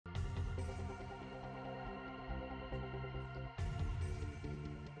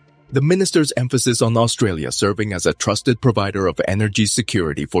The minister's emphasis on Australia serving as a trusted provider of energy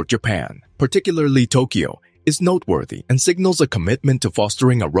security for Japan, particularly Tokyo, is noteworthy and signals a commitment to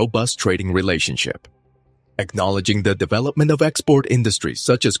fostering a robust trading relationship. Acknowledging the development of export industries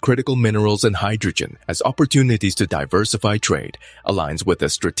such as critical minerals and hydrogen as opportunities to diversify trade aligns with a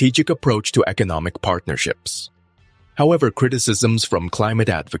strategic approach to economic partnerships. However, criticisms from climate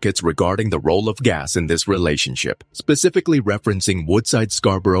advocates regarding the role of gas in this relationship, specifically referencing Woodside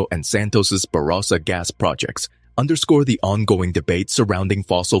Scarborough and Santos' Barossa gas projects, underscore the ongoing debate surrounding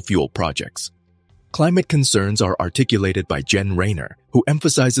fossil fuel projects. Climate concerns are articulated by Jen Rayner, who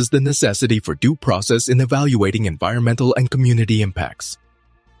emphasizes the necessity for due process in evaluating environmental and community impacts.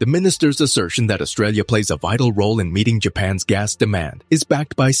 The minister's assertion that Australia plays a vital role in meeting Japan's gas demand is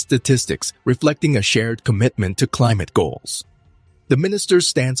backed by statistics reflecting a shared commitment to climate goals. The minister's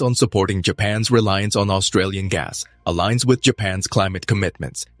stance on supporting Japan's reliance on Australian gas aligns with Japan's climate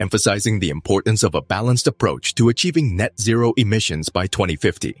commitments, emphasizing the importance of a balanced approach to achieving net zero emissions by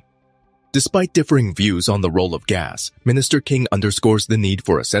 2050. Despite differing views on the role of gas, Minister King underscores the need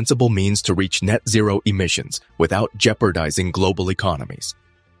for a sensible means to reach net zero emissions without jeopardizing global economies.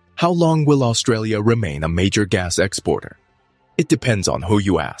 How long will Australia remain a major gas exporter? It depends on who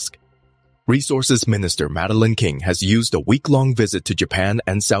you ask. Resources Minister Madeleine King has used a week-long visit to Japan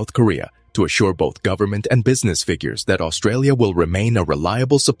and South Korea to assure both government and business figures that Australia will remain a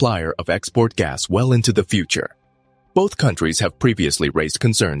reliable supplier of export gas well into the future. Both countries have previously raised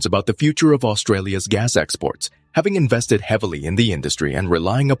concerns about the future of Australia's gas exports, having invested heavily in the industry and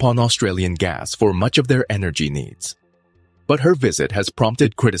relying upon Australian gas for much of their energy needs. But her visit has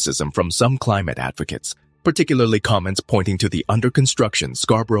prompted criticism from some climate advocates, particularly comments pointing to the under-construction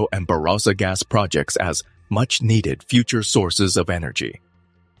Scarborough and Barossa gas projects as much-needed future sources of energy.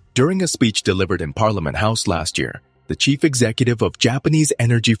 During a speech delivered in Parliament House last year, the chief executive of Japanese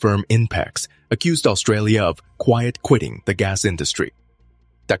energy firm INPEX accused Australia of quiet quitting the gas industry.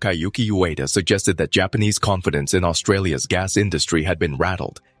 Takayuki Ueda suggested that Japanese confidence in Australia's gas industry had been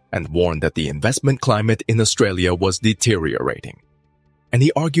rattled and warned that the investment climate in Australia was deteriorating. And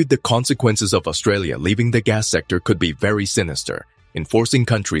he argued the consequences of Australia leaving the gas sector could be very sinister, in forcing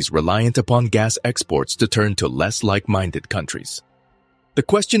countries reliant upon gas exports to turn to less like-minded countries. The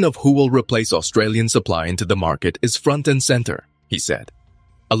question of who will replace Australian supply into the market is front and center, he said.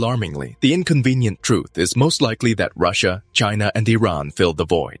 Alarmingly, the inconvenient truth is most likely that Russia, China, and Iran fill the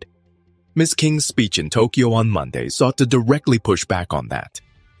void. Ms. King's speech in Tokyo on Monday sought to directly push back on that.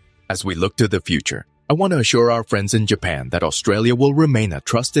 As we look to the future, I want to assure our friends in Japan that Australia will remain a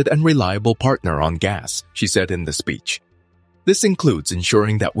trusted and reliable partner on gas, she said in the speech. This includes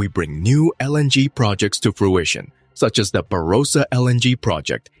ensuring that we bring new LNG projects to fruition, such as the Barossa LNG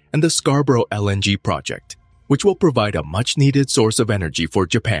project and the Scarborough LNG project, which will provide a much-needed source of energy for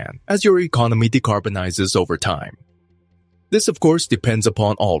Japan as your economy decarbonizes over time. This, of course, depends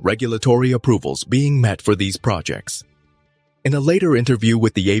upon all regulatory approvals being met for these projects. In a later interview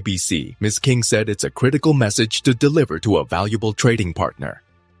with the ABC, Ms. King said it's a critical message to deliver to a valuable trading partner.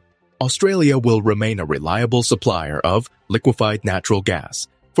 Australia will remain a reliable supplier of liquefied natural gas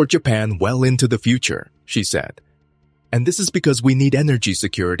for Japan well into the future, she said. And this is because we need energy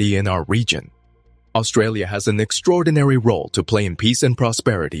security in our region. Australia has an extraordinary role to play in peace and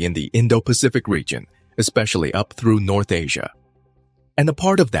prosperity in the Indo-Pacific region, especially up through North Asia. And a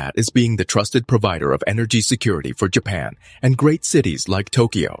part of that is being the trusted provider of energy security for Japan and great cities like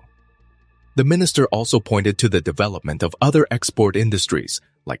Tokyo. The minister also pointed to the development of other export industries,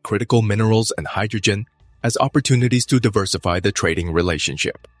 like critical minerals and hydrogen, as opportunities to diversify the trading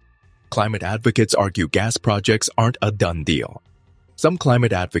relationship. Climate advocates argue gas projects aren't a done deal. Some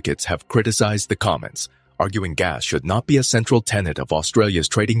climate advocates have criticized the comments, arguing gas should not be a central tenet of Australia's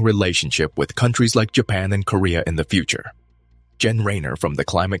trading relationship with countries like Japan and Korea in the future. Jen Rayner from the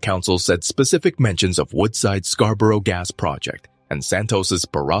Climate Council said specific mentions of Woodside's Scarborough gas project and Santos'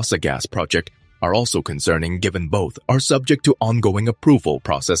 Barossa gas project are also concerning given both are subject to ongoing approval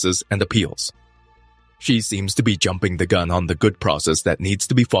processes and appeals. She seems to be jumping the gun on the good process that needs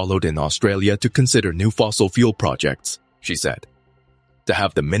to be followed in Australia to consider new fossil fuel projects, she said. To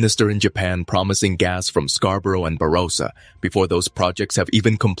have the minister in Japan promising gas from Scarborough and Barossa before those projects have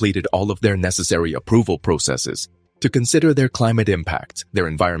even completed all of their necessary approval processes, to consider their climate impacts, their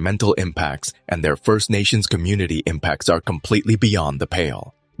environmental impacts, and their First Nations community impacts are completely beyond the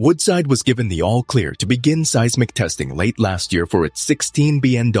pale. Woodside was given the all-clear to begin seismic testing late last year for its $16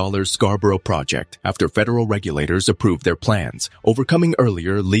 billion Scarborough project after federal regulators approved their plans, overcoming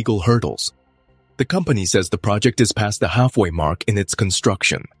earlier legal hurdles. The company says the project is past the halfway mark in its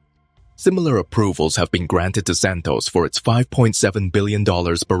construction. Similar approvals have been granted to Santos for its $5.7 billion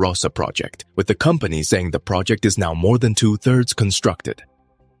Barossa project, with the company saying the project is now more than two-thirds constructed.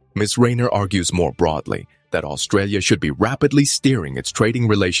 Ms. Rayner argues more broadly that Australia should be rapidly steering its trading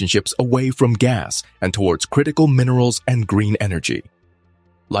relationships away from gas and towards critical minerals and green energy.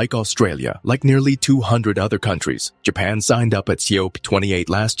 Like Australia, like nearly 200 other countries, Japan signed up at COP28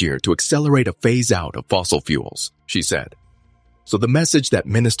 last year to accelerate a phase-out of fossil fuels, she said. So the message that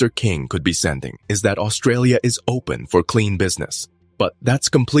Minister King could be sending is that Australia is open for clean business. But that's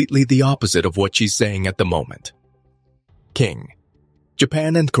completely the opposite of what she's saying at the moment. King: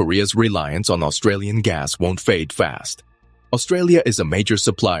 Japan and Korea's reliance on Australian gas won't fade fast. Australia is a major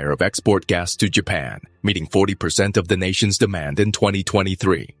supplier of export gas to Japan, meeting 40% of the nation's demand in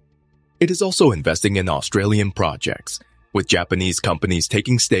 2023. It is also investing in Australian projects, with Japanese companies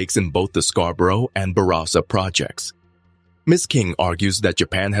taking stakes in both the Scarborough and Barossa projects. Ms. King argues that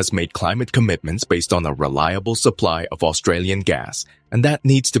Japan has made climate commitments based on a reliable supply of Australian gas, and that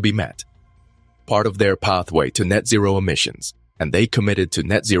needs to be met. Part of their pathway to net zero emissions, and they committed to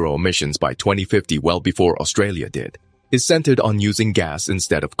net zero emissions by 2050 well before Australia did, is centered on using gas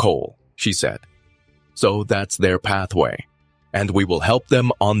instead of coal, she said. So that's their pathway, and we will help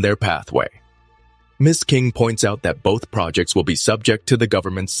them on their pathway. Ms. King points out that both projects will be subject to the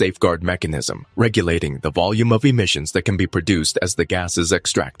government's safeguard mechanism, regulating the volume of emissions that can be produced as the gas is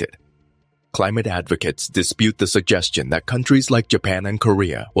extracted. Climate advocates dispute the suggestion that countries like Japan and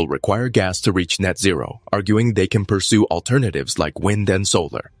Korea will require gas to reach net zero, arguing they can pursue alternatives like wind and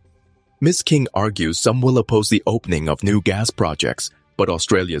solar. Ms. King argues some will oppose the opening of new gas projects, but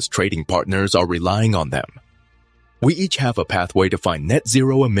Australia's trading partners are relying on them. We each have a pathway to find net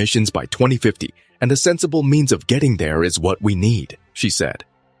zero emissions by 2050, and a sensible means of getting there is what we need, she said.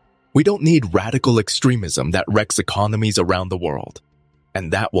 We don't need radical extremism that wrecks economies around the world.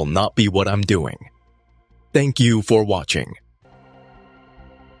 And that will not be what I'm doing. Thank you for watching.